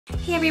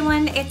Hey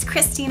everyone, it's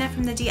Christina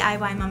from the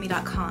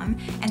DIYmummy.com,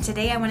 and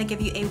today I want to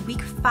give you a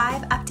week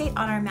 5 update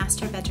on our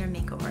master bedroom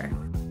makeover.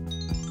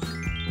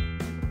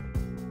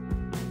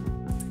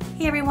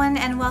 Hey everyone,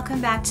 and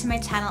welcome back to my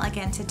channel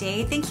again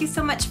today. Thank you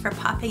so much for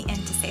popping in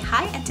to say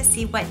hi and to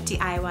see what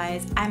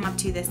DIYs I'm up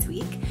to this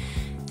week.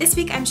 This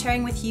week I'm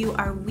sharing with you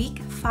our week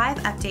 5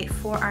 update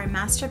for our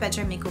master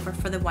bedroom makeover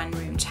for the one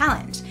room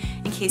challenge.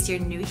 In case you're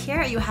new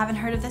here or you haven't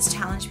heard of this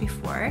challenge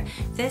before,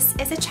 this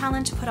is a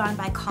challenge put on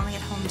by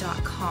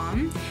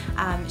callingathome.com.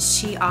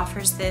 She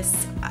offers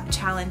this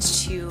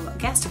challenge to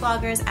guest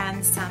bloggers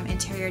and some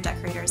interior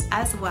decorators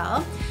as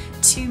well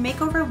to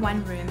make over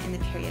one room in the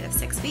period of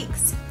 6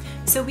 weeks.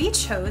 So we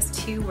chose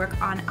to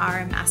work on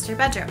our master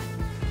bedroom.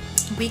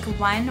 Week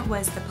 1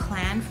 was the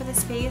plan for the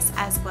space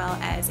as well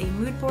as a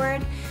mood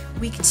board.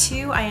 Week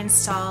 2 I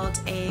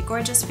installed a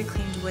gorgeous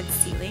reclaimed wood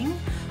ceiling.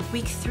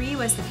 Week 3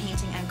 was the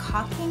painting and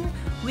caulking.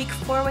 Week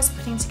 4 was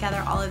putting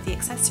together all of the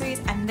accessories,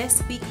 and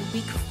this week,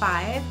 week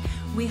 5,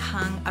 we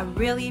hung a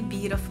really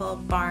beautiful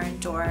barn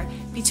door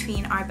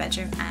between our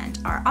bedroom and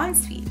our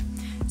ensuite.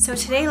 So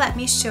today let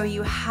me show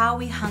you how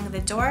we hung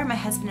the door. My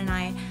husband and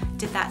I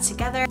did that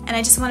together, and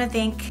I just want to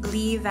thank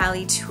Lee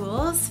Valley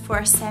Tools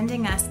for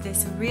sending us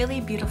this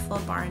really beautiful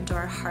barn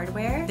door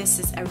hardware. This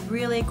is a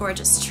really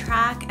gorgeous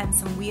track and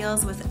some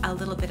wheels with a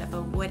little bit of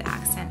a wood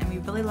accent, and we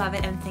really love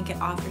it and think it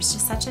offers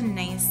just such a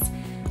nice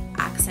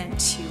accent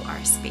to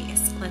our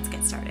space. Let's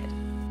get started.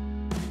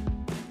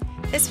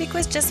 This week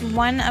was just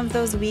one of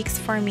those weeks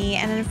for me,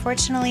 and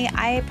unfortunately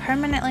I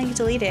permanently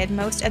deleted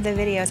most of the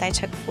videos I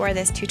took for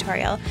this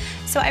tutorial.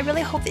 So I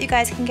really hope that you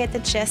guys can get the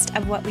gist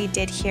of what we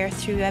did here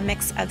through a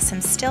mix of some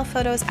still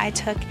photos I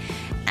took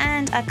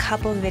and a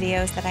couple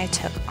videos that I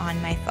took on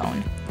my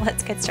phone.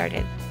 Let's get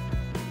started.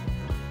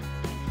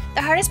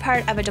 The hardest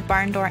part of a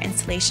barn door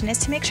installation is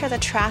to make sure the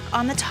track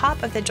on the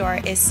top of the door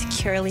is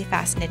securely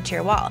fastened into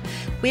your wall.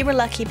 We were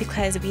lucky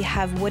because we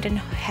have wooden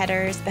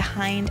headers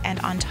behind and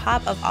on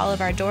top of all of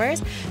our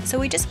doors, so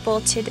we just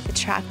bolted the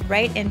track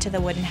right into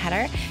the wooden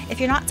header. If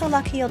you're not so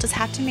lucky, you'll just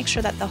have to make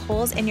sure that the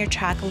holes in your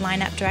track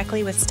line up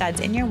directly with studs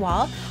in your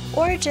wall,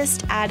 or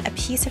just add a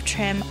piece of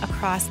trim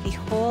across the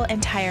whole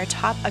entire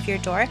top of your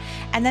door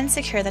and then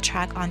secure the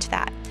track onto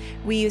that.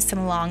 We used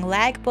some long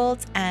lag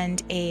bolts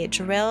and a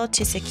drill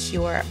to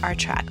secure our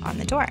track on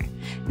the door.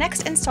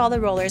 Next, install the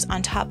rollers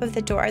on top of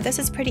the door. This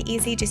is pretty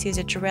easy, just use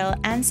a drill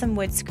and some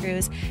wood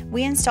screws.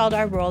 We installed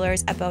our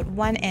rollers about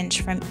 1 inch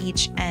from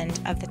each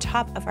end of the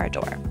top of our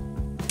door.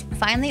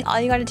 Finally, all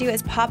you gotta do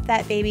is pop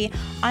that baby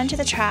onto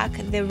the track.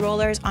 The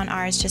rollers on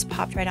ours just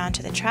popped right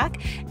onto the track,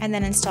 and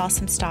then install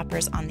some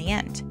stoppers on the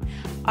end.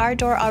 Our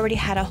door already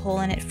had a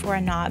hole in it for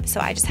a knob, so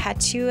I just had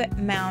to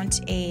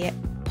mount a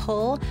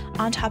pull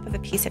on top of a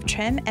piece of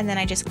trim, and then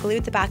I just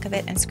glued the back of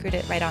it and screwed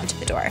it right onto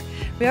the door.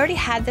 We already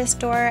had this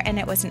door, and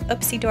it was an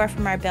oopsie door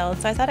from our build,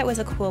 so I thought it was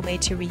a cool way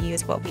to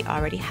reuse what we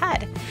already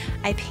had.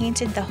 I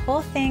painted the whole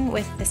thing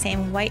with the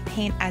same white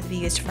paint as we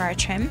used for our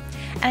trim,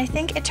 and I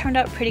think it turned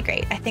out pretty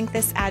great. I think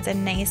this adds a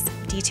nice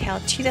detail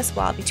to this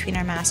wall between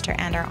our master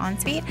and our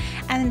ensuite,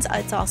 and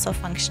it's also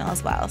functional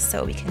as well,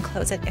 so we can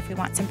close it if we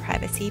want some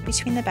privacy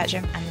between the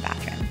bedroom and the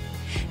bathroom.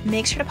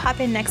 Make sure to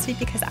pop in next week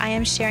because I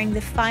am sharing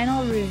the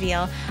final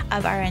reveal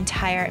of our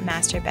entire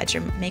master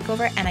bedroom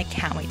makeover, and I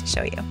can't wait to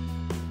show you.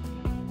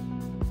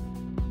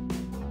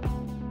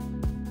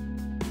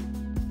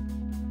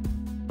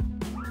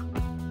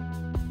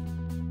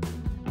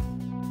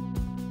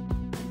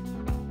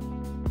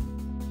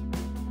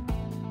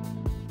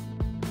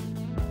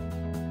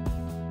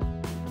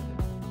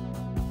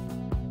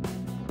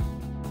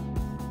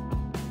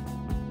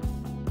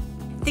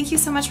 Thank you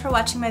so much for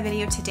watching my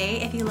video today.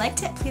 If you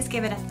liked it, please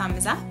give it a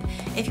thumbs up.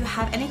 If you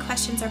have any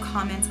questions or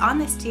comments on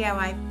this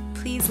DIY,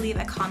 please leave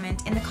a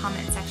comment in the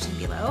comment section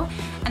below.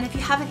 And if you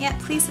haven't yet,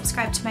 please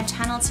subscribe to my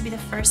channel to be the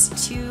first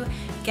to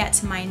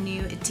get my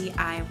new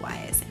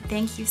DIYs.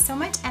 Thank you so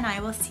much, and I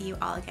will see you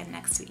all again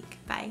next week.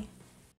 Bye.